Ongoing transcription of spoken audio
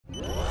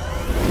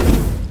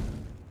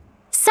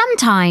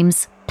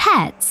Sometimes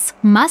pets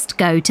must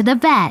go to the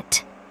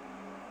vet.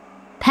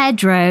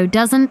 Pedro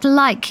doesn't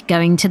like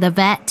going to the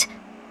vet,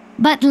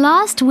 but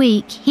last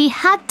week he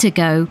had to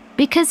go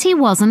because he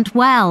wasn't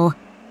well.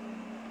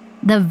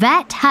 The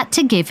vet had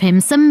to give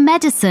him some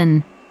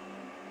medicine.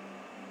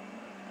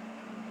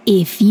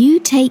 If you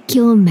take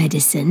your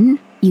medicine,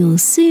 you'll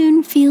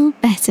soon feel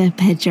better,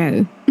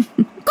 Pedro.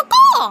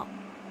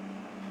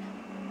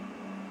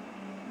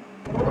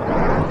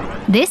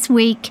 This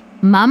week,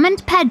 Mum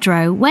and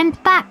Pedro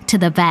went back to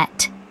the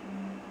vet.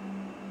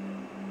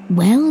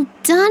 Well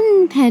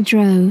done,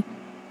 Pedro.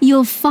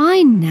 You're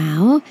fine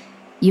now.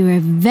 You're a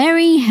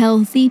very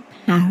healthy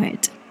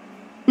parrot.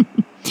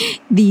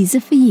 These are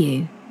for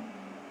you.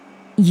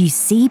 You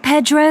see,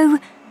 Pedro?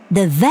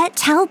 The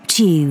vet helped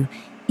you.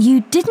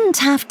 You didn't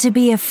have to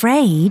be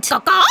afraid.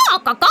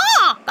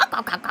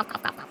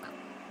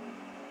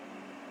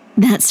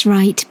 That's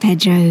right,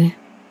 Pedro.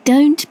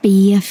 Don't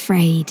be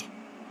afraid.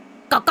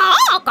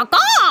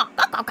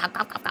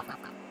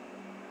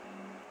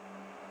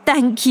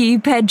 Thank you,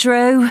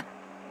 Pedro.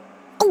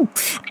 Oh,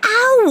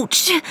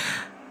 ouch!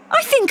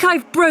 I think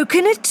I've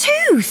broken a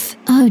tooth.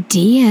 Oh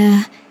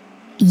dear.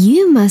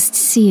 You must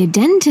see a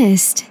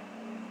dentist.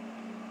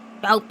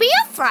 Don't be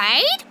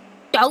afraid.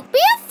 Don't be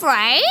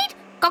afraid.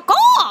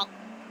 Caw-caw.